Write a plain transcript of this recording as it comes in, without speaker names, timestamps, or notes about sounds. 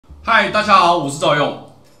嗨，大家好，我是赵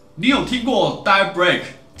用。你有听过 diet break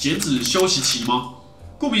减脂休息期吗？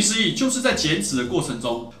顾名思义，就是在减脂的过程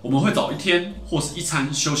中，我们会找一天或是一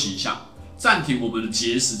餐休息一下，暂停我们的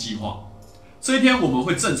节食计划。这一天我们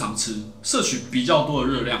会正常吃，摄取比较多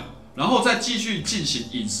的热量，然后再继续进行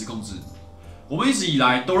饮食控制。我们一直以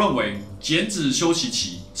来都认为减脂休息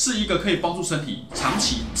期是一个可以帮助身体长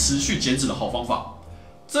期持续减脂的好方法。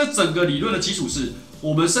这整个理论的基础是，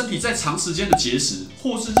我们身体在长时间的节食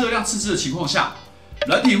或是热量赤字的情况下，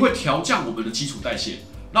人体会调降我们的基础代谢，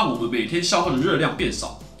让我们每天消耗的热量变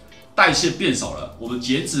少。代谢变少了，我们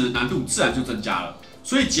减脂的难度自然就增加了，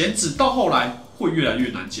所以减脂到后来会越来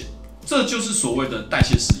越难减。这就是所谓的代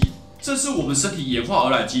谢适应，这是我们身体演化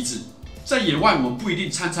而来的机制。在野外，我们不一定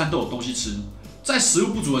餐餐都有东西吃，在食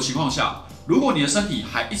物不足的情况下，如果你的身体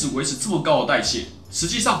还一直维持这么高的代谢，实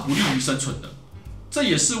际上不利于生存的。这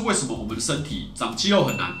也是为什么我们的身体长肌肉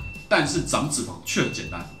很难，但是长脂肪却很简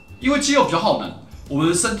单。因为肌肉比较耗能，我们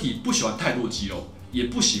的身体不喜欢太多的肌肉，也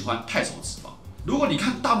不喜欢太少的脂肪。如果你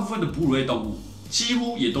看大部分的哺乳类动物，几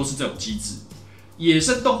乎也都是这种机制。野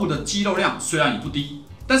生动物的肌肉量虽然也不低，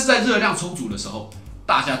但是在热量充足的时候，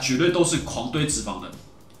大家绝对都是狂堆脂肪的。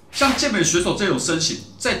像健美选手这种身形，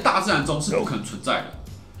在大自然中是不可能存在的。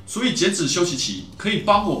所以减脂休息期可以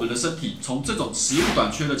帮我们的身体从这种食物短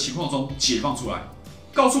缺的情况中解放出来。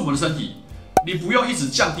告诉我们的身体，你不用一直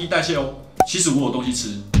降低代谢哦，其实我有东西吃，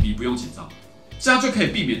你不用紧张，这样就可以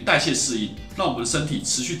避免代谢适应，让我们的身体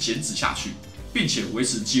持续减脂下去，并且维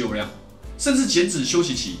持肌肉量。甚至减脂休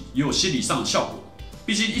息期也有心理上的效果，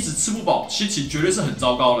毕竟一直吃不饱，心情绝对是很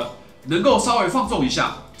糟糕的，能够稍微放纵一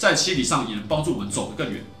下，在心理上也能帮助我们走得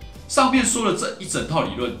更远。上面说的这一整套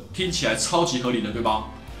理论听起来超级合理的，对吧？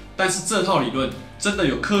但是这套理论真的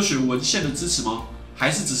有科学文献的支持吗？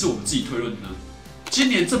还是只是我们自己推论的呢？今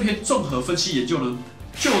年这篇综合分析研究呢，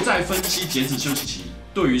就在分析减脂休息期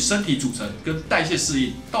对于身体组成跟代谢适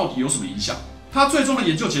应到底有什么影响。它最终的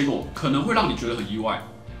研究结果可能会让你觉得很意外。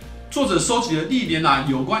作者收集了历年来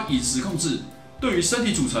有关饮食控制对于身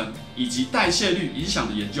体组成以及代谢率影响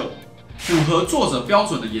的研究，符合作者标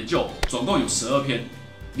准的研究总共有12篇，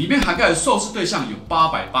里面涵盖的受试对象有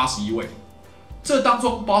881位。这当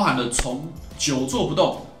中包含了从久坐不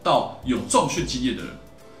动到有重训经验的人。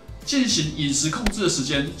进行饮食控制的时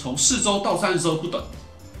间从4周到30周不等。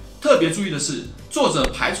特别注意的是，作者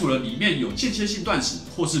排除了里面有间歇性断食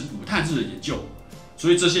或是补碳日的研究，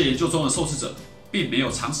所以这些研究中的受试者并没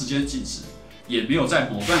有长时间进食，也没有在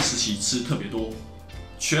某段时期吃特别多，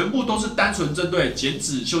全部都是单纯针对减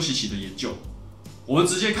脂休息期的研究。我们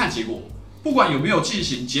直接看结果，不管有没有进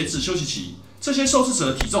行减脂休息期，这些受试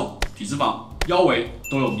者的体重、体脂肪、腰围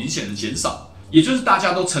都有明显的减少，也就是大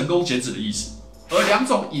家都成功减脂的意思。而两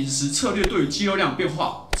种饮食策略对于肌肉量变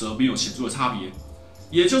化则没有显著的差别，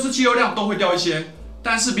也就是肌肉量都会掉一些，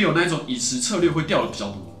但是没有那种饮食策略会掉的比较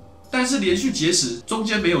多。但是连续节食中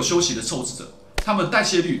间没有休息的受试者，他们代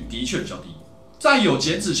谢率的确比较低。在有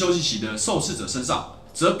减脂休息期的受试者身上，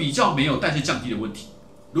则比较没有代谢降低的问题。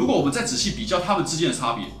如果我们再仔细比较他们之间的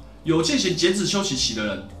差别，有进行减脂休息期的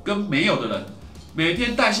人跟没有的人，每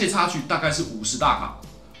天代谢差距大概是50大卡，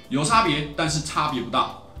有差别，但是差别不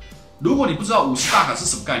大。如果你不知道50大卡是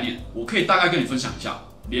什么概念，我可以大概跟你分享一下，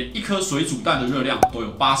连一颗水煮蛋的热量都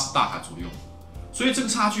有80大卡左右，所以这个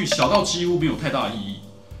差距小到几乎没有太大的意义。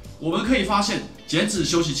我们可以发现，减脂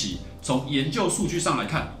休息期从研究数据上来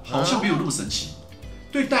看，好像没有那么神奇，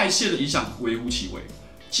对代谢的影响微乎其微，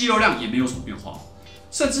肌肉量也没有什么变化，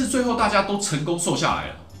甚至最后大家都成功瘦下来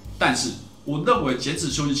了。但是，我认为减脂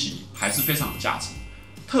休息期还是非常有价值，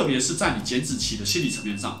特别是在你减脂期的心理层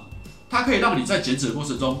面上，它可以让你在减脂的过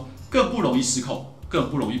程中更不容易失控，更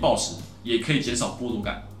不容易暴食，也可以减少剥夺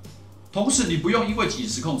感。同时，你不用因为饮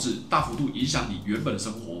食控制大幅度影响你原本的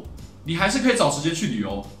生活，你还是可以找时间去旅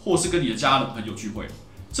游，或是跟你的家人朋友聚会，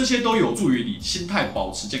这些都有助于你心态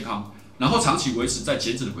保持健康，然后长期维持在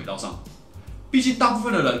减脂的轨道上。毕竟大部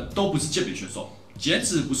分的人都不是健美选手，减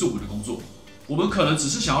脂不是我们的工作，我们可能只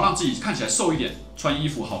是想要让自己看起来瘦一点，穿衣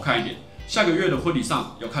服好看一点，下个月的婚礼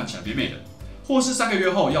上要看起来美美的，或是3个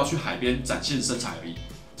月后要去海边展现身材而已。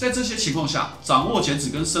在这些情况下，掌握减脂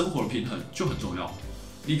跟生活的平衡就很重要。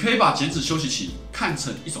你可以把减脂休息期看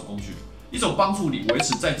成一种工具，一种帮助你维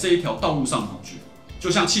持在这一条道路上的工具。就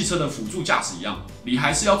像汽车的辅助驾驶一样，你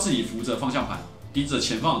还是要自己扶着方向盘，盯着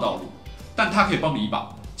前方的道路，但它可以帮你一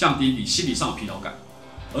把，降低你心理上的疲劳感。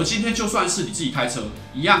而今天就算是你自己开车，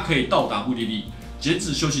一样可以到达目的地，减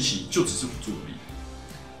脂休息期就只是辅助而已。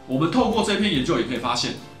我们透过这篇研究也可以发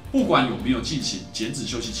现，不管有没有进行减脂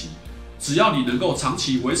休息期，只要你能够长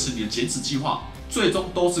期维持你的减脂计划，最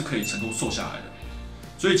终都是可以成功瘦下来的。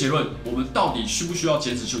所以结论，我们到底需不需要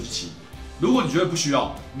减脂休息期？如果你觉得不需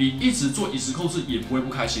要，你一直做饮食控制也不会不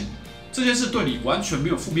开心，这件事对你完全没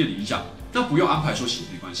有负面的影响，那不用安排休息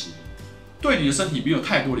也没关系。对你的身体没有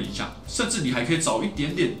太多的影响，甚至你还可以早一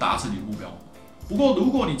点点达成你的目标。不过，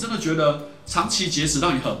如果你真的觉得长期节食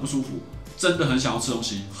让你很不舒服，真的很想要吃东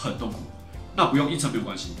西，很痛苦，那不用硬撑没有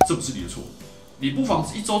关系，这不是你的错。你不妨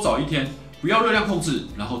一周找一天，不要热量控制，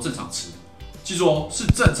然后正常吃。记住哦，是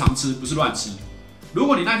正常吃，不是乱吃。如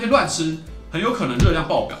果你那天乱吃，很有可能热量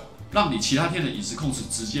爆表，让你其他天的饮食控制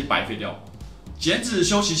直接白费掉。减脂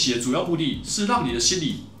休息期的主要目的是让你的心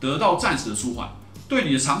理得到暂时的舒缓，对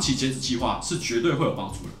你的长期减脂计划是绝对会有帮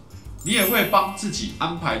助的。你也会帮自己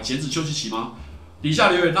安排减脂休息期吗？底下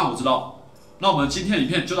留言让我知道。那我们今天的影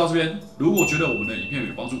片就到这边。如果觉得我们的影片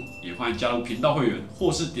有帮助，也欢迎加入频道会员，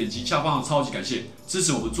或是点击下方的超级感谢，支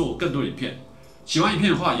持我们做更多的影片。喜欢影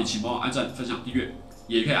片的话，也请帮我按赞、分享、订阅，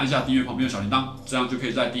也可以按下订阅旁边的小铃铛，这样就可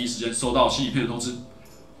以在第一时间收到新影片的通知。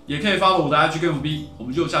也可以follow我的IG 跟 FB，我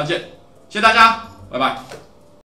们就下次见，谢谢大家，拜拜。